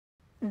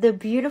the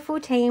beautiful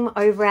team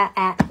over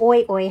at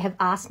OiOi have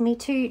asked me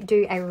to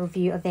do a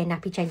review of their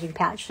nappy changing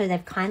pouch. So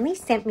they've kindly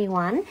sent me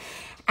one,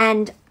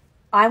 and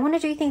I want to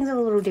do things a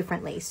little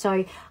differently.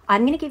 So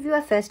I'm going to give you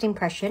a first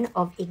impression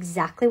of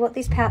exactly what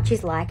this pouch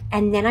is like,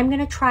 and then I'm going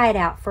to try it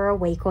out for a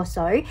week or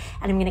so, and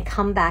I'm going to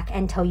come back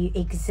and tell you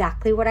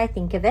exactly what I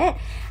think of it,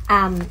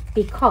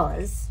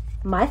 because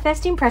my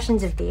first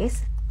impressions of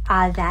this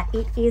are that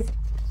it is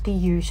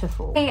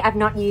beautiful. I've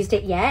not used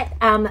it yet,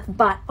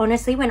 but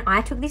honestly, when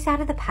I took this out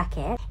of the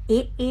packet,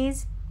 it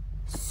is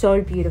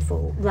so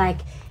beautiful, like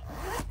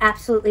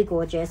absolutely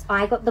gorgeous.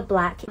 I got the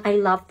black. I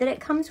love that it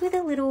comes with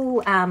a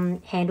little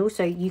handle,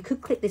 so you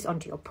could clip this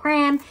onto your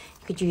pram.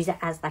 You could use it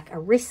as like a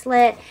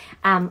wristlet,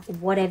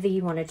 whatever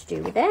you wanted to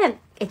do with it.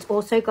 It's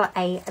also got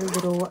a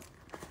little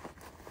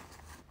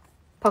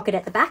pocket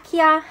at the back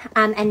here,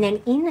 and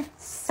then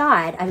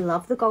inside, I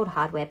love the gold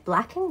hardware,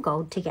 black and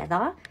gold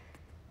together.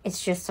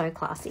 It's just so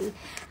classy.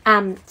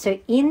 So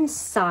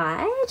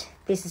inside,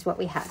 this is what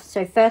we have.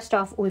 So first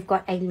off, we've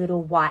got a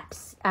little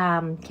wipes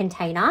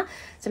container.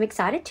 So I'm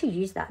excited to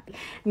use that.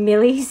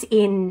 Millie's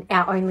in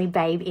our only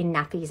babe in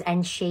nappies,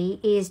 and she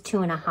is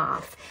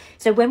 2.5.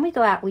 So when we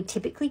go out, we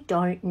typically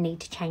don't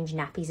need to change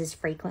nappies as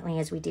frequently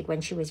as we did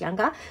when she was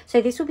younger.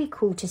 So this will be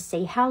cool to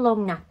see how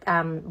long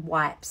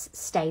wipes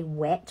stay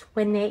wet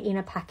when they're in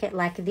a packet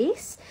like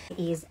this. It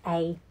is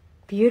a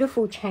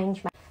beautiful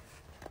change.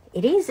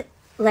 It is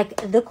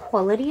like, the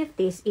quality of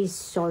this is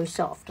so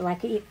soft.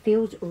 Like, it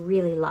feels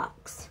really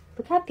luxe.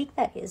 Look how big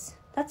that is.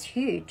 That's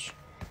huge.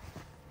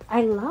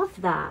 I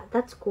love that.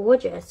 That's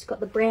gorgeous. Got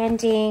the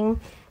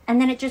branding, and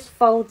then it just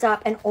folds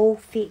up and all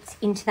fits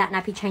into that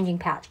nappy changing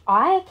pouch.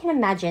 I can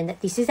imagine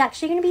that this is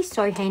actually going to be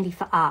so handy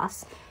for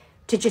us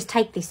to just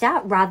take this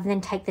out rather than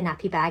take the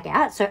nappy bag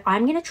out. So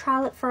I'm going to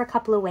trial it for a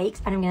couple of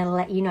weeks, and I'm going to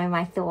let you know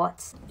my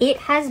thoughts. It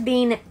has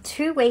been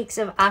 2 weeks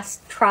of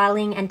us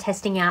trialing and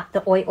testing out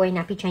the OiOi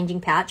nappy changing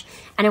pouch,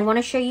 and I want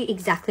to show you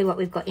exactly what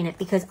we've got in it,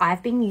 because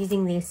I've been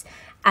using this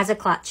as a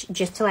clutch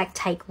just to like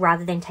take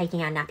rather than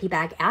taking our nappy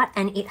bag out,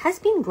 and it has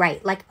been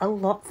great. Like, a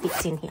lot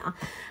fits in here.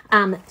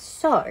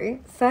 So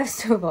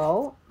first of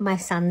all, my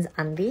son's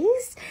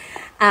undies.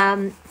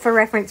 For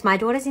reference, my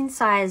daughter's in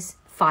size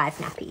 5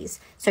 nappies,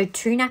 so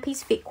 2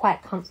 nappies fit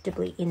quite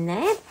comfortably in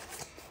there.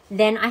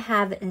 Then I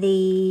have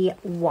the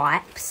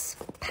wipes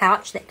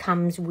pouch that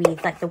comes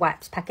with, like, the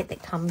wipes packet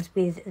that comes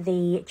with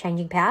the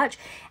changing pouch,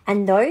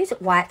 and those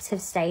wipes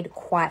have stayed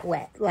quite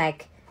wet.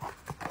 Like,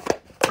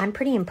 I'm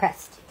pretty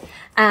impressed.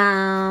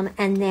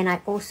 And then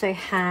I also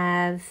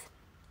have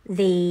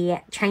the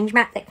change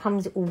mat that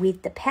comes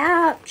with the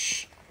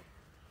pouch,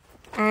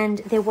 and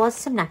there was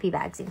some nappy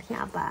bags in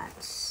here,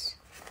 but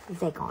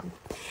they're gone.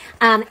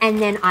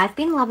 And then I've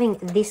been loving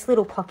this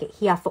little pocket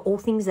here for all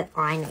things that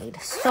I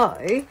need.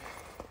 So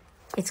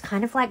it's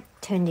kind of like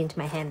turned into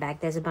my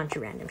handbag. There's a bunch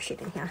of random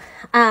shit in here.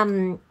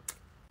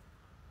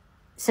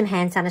 Some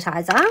hand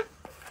sanitizer,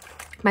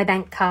 my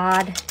bank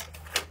card,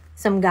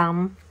 some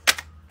gum,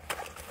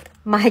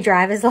 my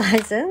driver's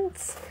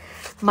license,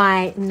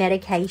 my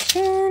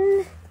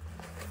medication,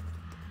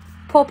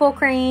 pawpaw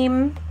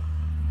cream,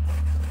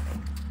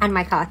 and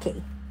my car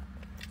key.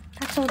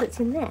 That's all that's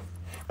in there.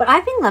 But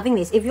I've been loving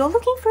this. If you're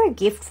looking for a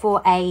gift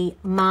for a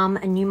mum,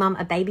 a new mum,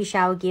 a baby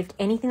shower gift,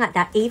 anything like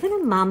that, even a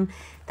mum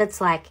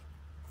that's like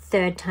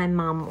 3rd-time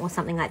mum or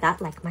something like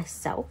that, like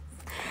myself,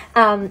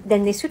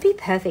 then this would be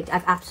perfect.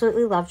 I've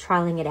absolutely loved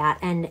trialing it out,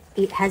 and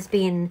it has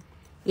been,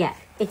 yeah,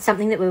 it's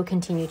something that we will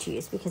continue to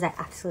use because I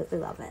absolutely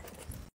love it.